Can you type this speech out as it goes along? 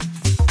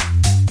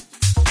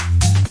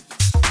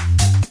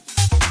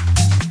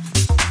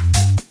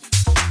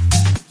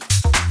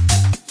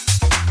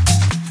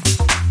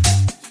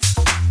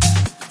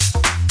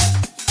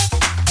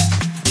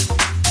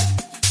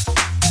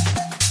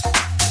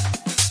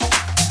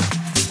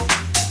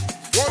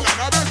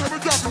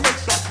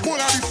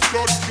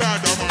blood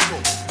clot,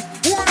 man.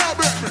 Who not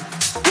bet me?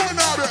 Who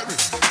not bet me?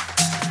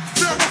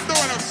 They must know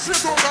when I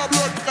shit out the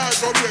blood clot,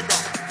 Jamaica.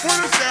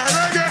 What is that?